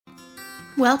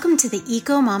Welcome to the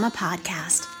Eco Mama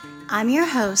Podcast. I'm your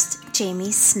host,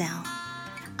 Jamie Snell.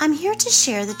 I'm here to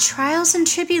share the trials and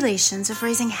tribulations of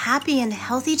raising happy and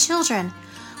healthy children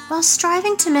while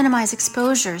striving to minimize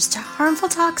exposures to harmful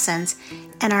toxins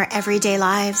in our everyday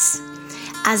lives.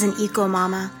 As an Eco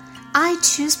Mama, I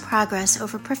choose progress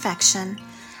over perfection.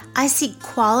 I seek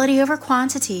quality over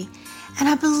quantity, and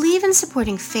I believe in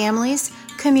supporting families,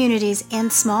 communities,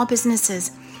 and small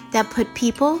businesses that put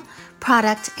people,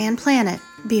 product, and planet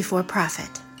before profit.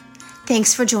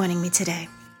 Thanks for joining me today.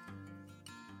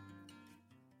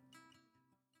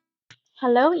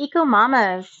 Hello, Eco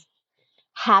Mamas.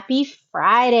 Happy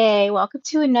Friday. Welcome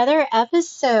to another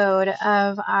episode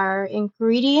of our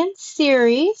ingredients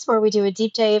series where we do a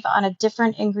deep dive on a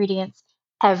different ingredients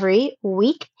every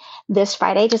week. This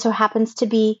Friday just so happens to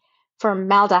be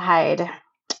formaldehyde.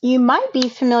 You might be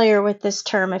familiar with this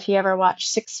term if you ever watched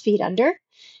 6 Feet Under.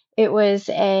 It was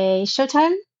a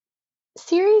Showtime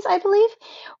series, I believe,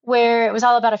 where it was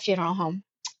all about a funeral home.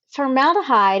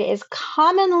 Formaldehyde is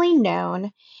commonly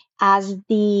known as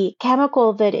the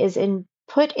chemical that is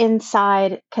put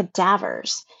inside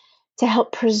cadavers to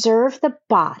help preserve the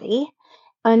body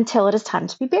until it is time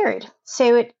to be buried.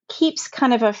 So it keeps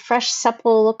kind of a fresh,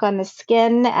 supple look on the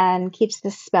skin and keeps the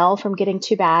smell from getting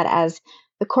too bad as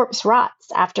the corpse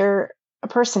rots after a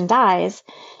person dies,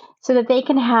 so that they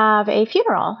can have a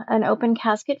funeral, an open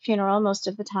casket funeral most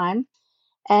of the time.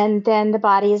 And then the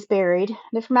body is buried.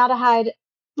 The formaldehyde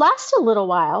lasts a little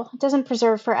while. It doesn't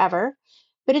preserve forever,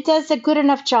 but it does a good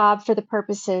enough job for the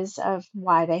purposes of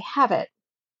why they have it.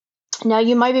 Now,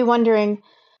 you might be wondering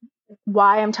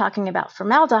why I'm talking about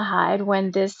formaldehyde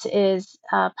when this is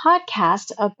a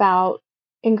podcast about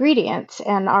ingredients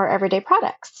and our everyday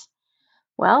products.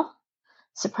 Well,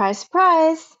 surprise,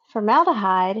 surprise,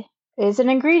 formaldehyde is an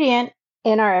ingredient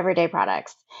in our everyday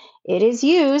products. It is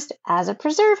used as a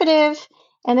preservative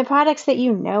in the products that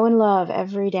you know and love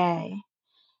every day.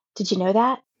 Did you know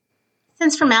that?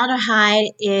 Since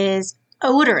formaldehyde is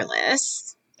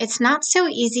odorless, it's not so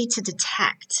easy to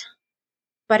detect,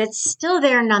 but it's still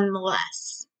there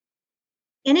nonetheless.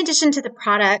 In addition to the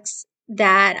products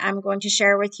that I'm going to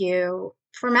share with you,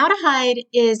 formaldehyde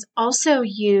is also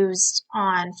used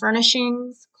on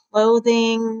furnishings,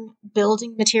 clothing,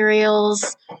 building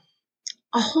materials,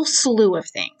 a whole slew of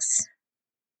things.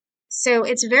 So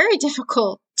it's very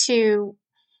difficult to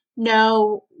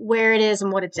know where it is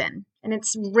and what it's in. And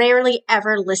it's rarely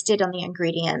ever listed on the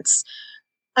ingredients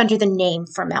under the name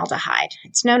formaldehyde.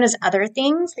 It's known as other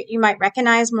things that you might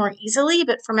recognize more easily,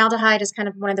 but formaldehyde is kind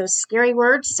of one of those scary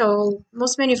words. So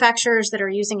most manufacturers that are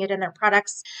using it in their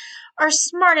products are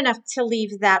smart enough to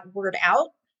leave that word out.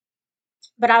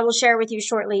 But I will share with you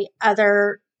shortly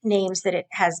other names that it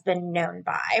has been known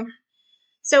by.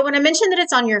 So when I mentioned that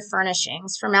it's on your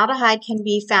furnishings, formaldehyde can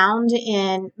be found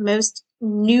in most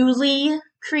newly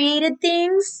created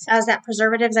things, as that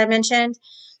preservatives I mentioned.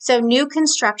 So new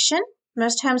construction,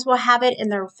 most homes will have it in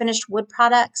their finished wood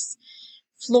products.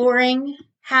 Flooring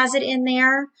has it in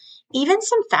there. Even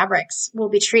some fabrics will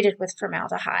be treated with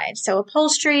formaldehyde. So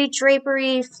upholstery,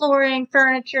 drapery, flooring,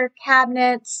 furniture,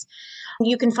 cabinets.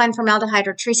 You can find formaldehyde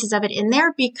or traces of it in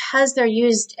there because they're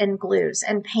used in glues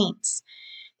and paints.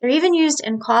 They're even used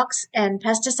in caulks and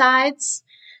pesticides.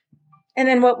 And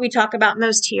then what we talk about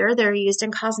most here, they're used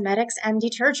in cosmetics and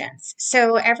detergents.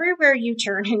 So everywhere you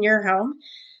turn in your home,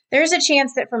 there's a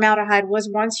chance that formaldehyde was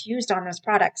once used on those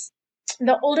products.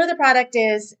 The older the product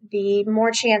is, the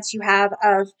more chance you have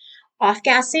of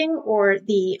off-gassing or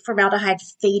the formaldehyde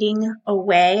fading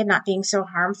away and not being so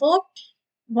harmful.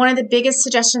 One of the biggest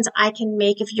suggestions I can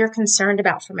make if you're concerned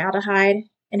about formaldehyde,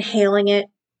 inhaling it,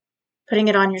 putting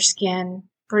it on your skin,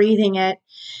 breathing it,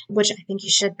 which I think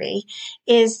you should be,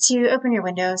 is to open your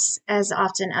windows as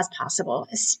often as possible,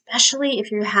 especially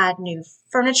if you had new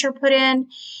furniture put in,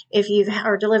 if you've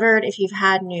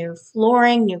had new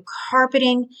flooring, new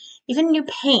carpeting, even new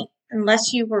paint,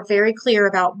 unless you were very clear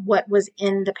about what was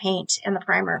in the paint and the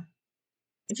primer.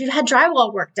 If you've had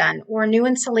drywall work done or new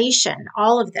insulation,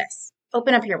 all of this,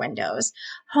 open up your windows.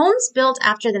 Homes built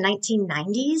after the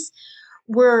 1990s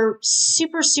were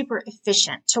super, super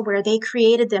efficient to where they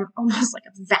created them almost like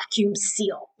a vacuum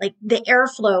seal. Like the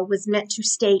airflow was meant to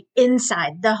stay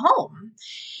inside the home.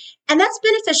 And that's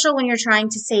beneficial when you're trying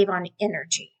to save on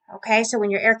energy. Okay. So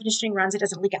when your air conditioning runs, it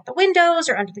doesn't leak out the windows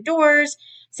or under the doors.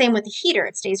 Same with the heater.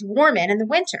 It stays warm in the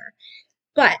winter.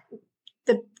 But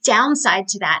the downside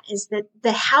to that is that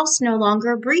the house no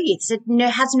longer breathes. It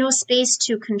has no space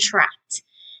to contract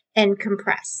and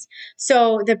compress.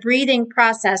 So the breathing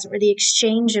process or the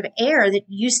exchange of air that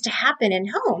used to happen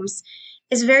in homes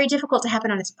is very difficult to happen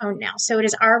on its own now. So it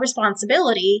is our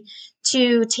responsibility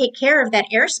to take care of that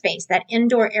airspace, that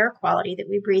indoor air quality that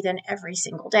we breathe in every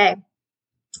single day.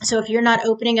 So if you're not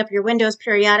opening up your windows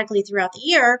periodically throughout the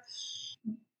year,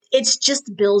 it's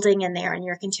just building in there and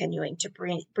you're continuing to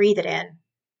breathe it in.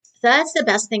 So that's the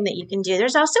best thing that you can do.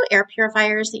 There's also air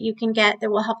purifiers that you can get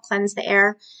that will help cleanse the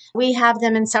air. We have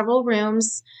them in several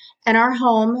rooms in our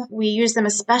home. We use them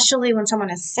especially when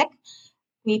someone is sick.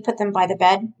 We put them by the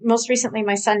bed. Most recently,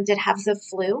 my son did have the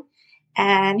flu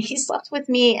and he slept with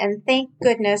me, and thank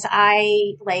goodness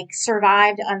I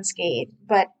survived unscathed.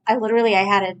 But I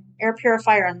had an air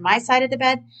purifier on my side of the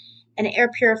bed, an air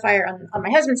purifier on my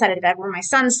husband's side of the bed where my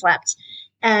son slept.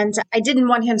 And I didn't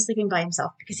want him sleeping by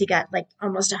himself because he got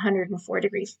almost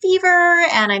 104-degree fever.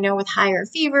 And I know with higher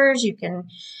fevers,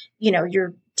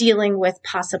 you're dealing with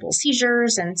possible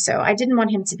seizures. And so I didn't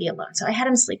want him to be alone. So I had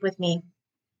him sleep with me.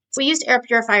 We used air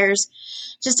purifiers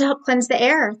just to help cleanse the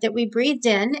air that we breathed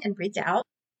in and breathed out.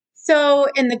 So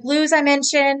in the glues I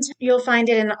mentioned, you'll find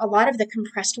it in a lot of the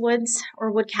compressed woods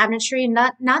or wood cabinetry,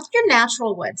 not your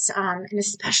natural woods. And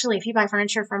especially if you buy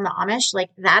furniture from the Amish,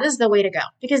 that is the way to go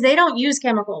because they don't use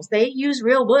chemicals. They use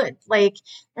real wood.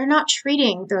 They're not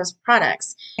treating those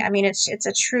products. I mean, it's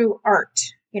a true art.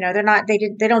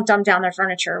 They don't dumb down their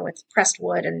furniture with pressed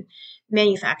wood and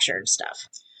manufactured stuff.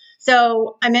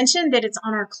 So I mentioned that it's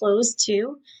on our clothes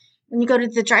too. When you go to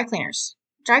the dry cleaners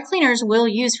will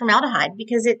use formaldehyde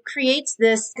because it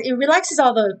relaxes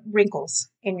all the wrinkles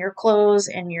in your clothes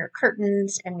and your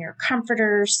curtains and your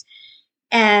comforters.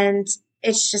 And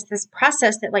it's just this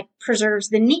process that preserves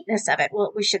the neatness of it.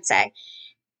 Well, we should say.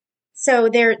 So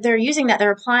they're using that,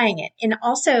 they're applying it. And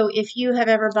also if you have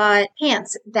ever bought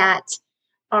pants that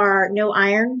are no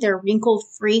iron, they're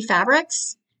wrinkle-free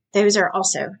fabrics, those are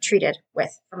also treated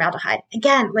with formaldehyde.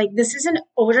 Again, this is an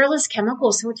odorless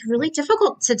chemical, so it's really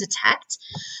difficult to detect.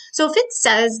 So if it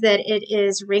says that it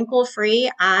is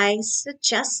wrinkle-free, I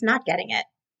suggest not getting it.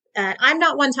 I'm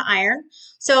not one to iron,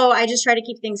 so I just try to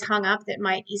keep things hung up that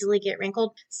might easily get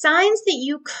wrinkled. Signs that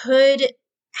you could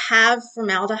have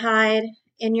formaldehyde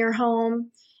in your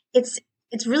home, it's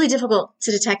really difficult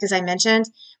to detect, as I mentioned,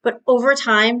 but over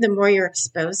time, the more you're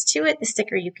exposed to it, the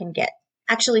sicker you can get.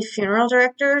 Actually, funeral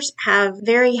directors have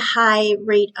very high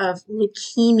rate of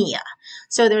leukemia.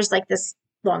 So there's this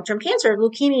long-term cancer of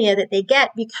leukemia that they get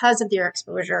because of their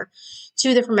exposure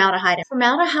to the formaldehyde.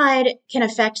 Formaldehyde can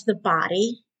affect the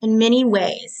body in many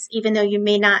ways, even though you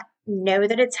may not know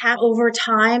that it's happened over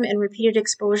time and repeated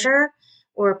exposure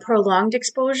or prolonged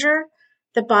exposure.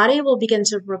 The body will begin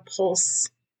to repulse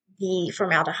the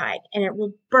formaldehyde and it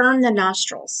will burn the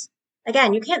nostrils.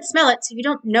 Again, you can't smell it, so you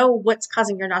don't know what's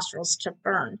causing your nostrils to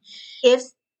burn. If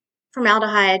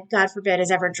formaldehyde, God forbid,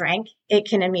 is ever drank, it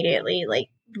can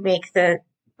immediately make the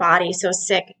body so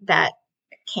sick that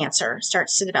cancer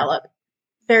starts to develop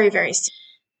very, very soon.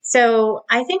 So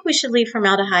I think we should leave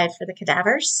formaldehyde for the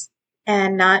cadavers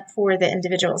and not for the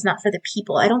individuals, not for the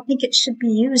people. I don't think it should be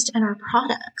used in our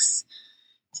products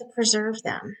to preserve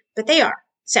them, but they are.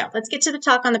 So let's get to the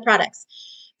talk on the products.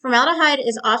 Formaldehyde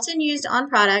is often used on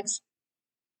products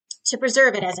to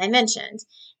preserve it, as I mentioned.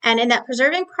 And in that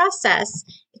preserving process,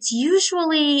 it's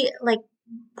usually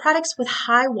products with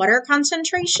high water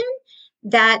concentration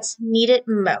that need it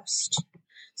most.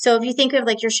 So if you think of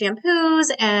your shampoos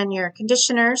and your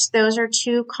conditioners, those are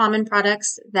two common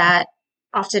products that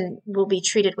often will be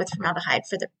treated with formaldehyde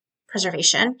for the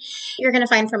preservation. You're going to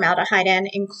find formaldehyde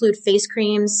include face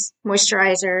creams,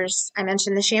 moisturizers. I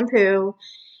mentioned the shampoo.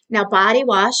 Now, body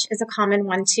wash is a common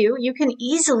one too. You can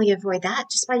easily avoid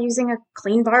that just by using a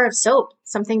clean bar of soap,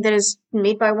 something that is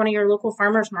made by one of your local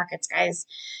farmers markets, guys.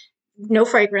 No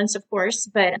fragrance, of course,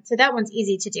 but so that one's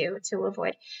easy to do to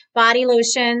avoid. Body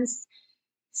lotions,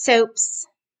 soaps,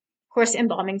 of course,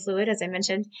 embalming fluid, as I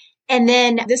mentioned. And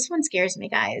then this one scares me,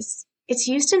 guys. It's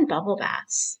used in bubble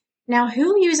baths. Now,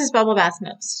 who uses bubble baths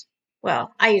most?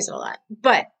 Well, I use it a lot,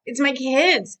 but it's my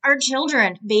kids, our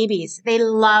children, babies. They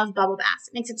love bubble baths.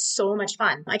 It makes it so much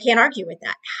fun. I can't argue with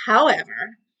that.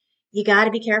 However, you got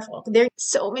to be careful. There's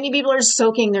so many people are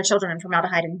soaking their children in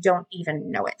formaldehyde and don't even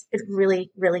know it. It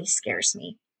really, really scares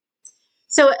me.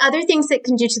 So other things that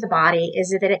can do to the body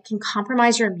is that it can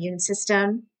compromise your immune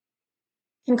system,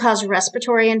 can cause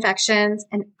respiratory infections,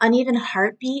 an uneven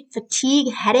heartbeat,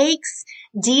 fatigue, headaches,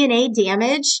 DNA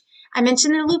damage. I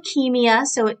mentioned the leukemia,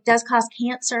 so it does cause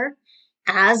cancer,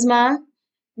 asthma,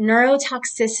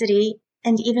 neurotoxicity,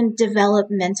 and even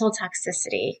developmental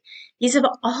toxicity. These have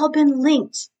all been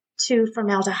linked to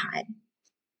formaldehyde.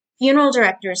 Funeral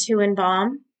directors who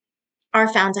embalm are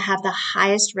found to have the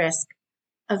highest risk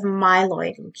of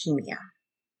myeloid leukemia.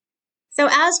 So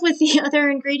as with the other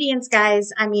ingredients,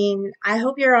 guys, I mean, I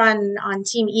hope you're on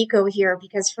Team Eco here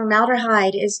because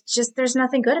formaldehyde is just there's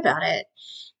nothing good about it.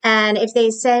 And if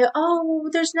they say, oh,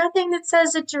 there's nothing that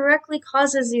says it directly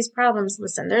causes these problems,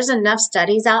 listen, there's enough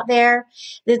studies out there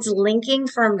that's linking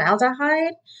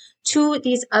formaldehyde to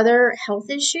these other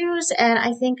health issues. And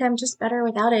I think I'm just better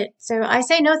without it. So I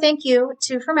say no thank you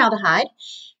to formaldehyde.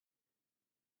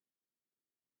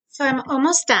 So I'm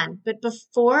almost done, but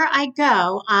before I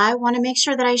go, I want to make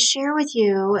sure that I share with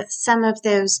you some of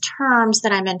those terms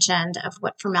that I mentioned of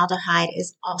what formaldehyde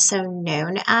is also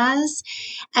known as.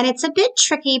 And it's a bit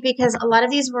tricky because a lot of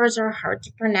these words are hard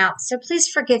to pronounce. So please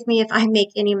forgive me if I make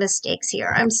any mistakes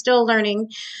here. I'm still learning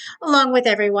along with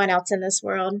everyone else in this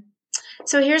world.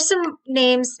 So here's some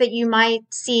names that you might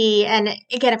see. And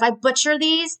again, if I butcher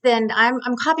these, then I'm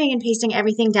copying and pasting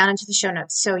everything down into the show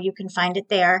notes so you can find it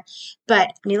there.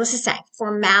 But needless to say,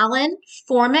 formalin,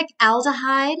 formic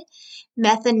aldehyde,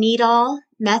 methanedol,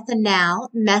 methanal,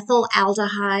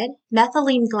 methylaldehyde,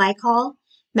 methylene glycol,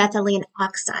 methylene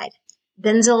oxide,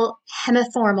 benzyl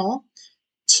hemiformal,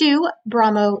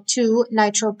 2-bromo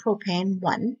 2-nitropropane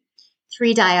 1,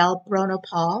 3-diol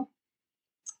bronopol,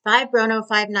 5-brono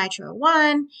 5-nitro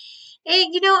 1. Hey,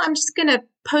 I'm just going to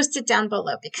post it down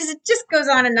below because it just goes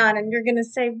on and you're going to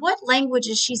say, what language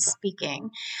is she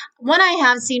speaking? One I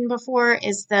have seen before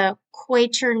is the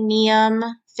quaternium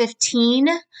 15.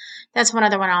 That's one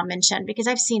other one I'll mention because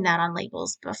I've seen that on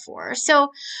labels before. So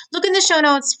look in the show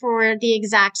notes for the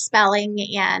exact spelling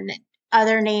and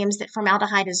other names that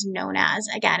formaldehyde is known as.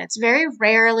 Again, it's very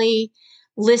rarely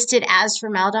listed as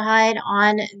formaldehyde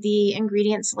on the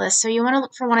ingredients list. So you want to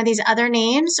look for one of these other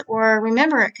names, or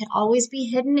remember, it could always be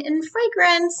hidden in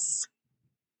fragrance.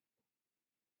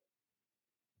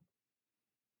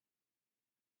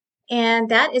 And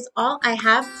that is all I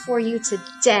have for you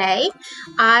today.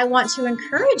 I want to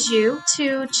encourage you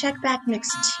to check back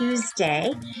next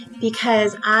Tuesday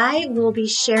because I will be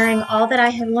sharing all that I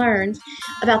have learned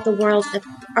about the world of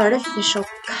artificial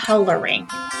coloring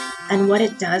and what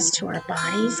it does to our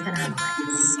bodies and our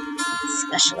minds,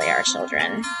 especially our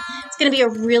children. It's going to be a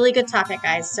really good topic,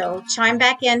 guys. So chime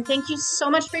back in. Thank you so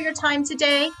much for your time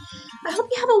today. I hope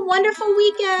you have a wonderful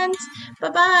weekend.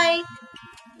 Bye-bye.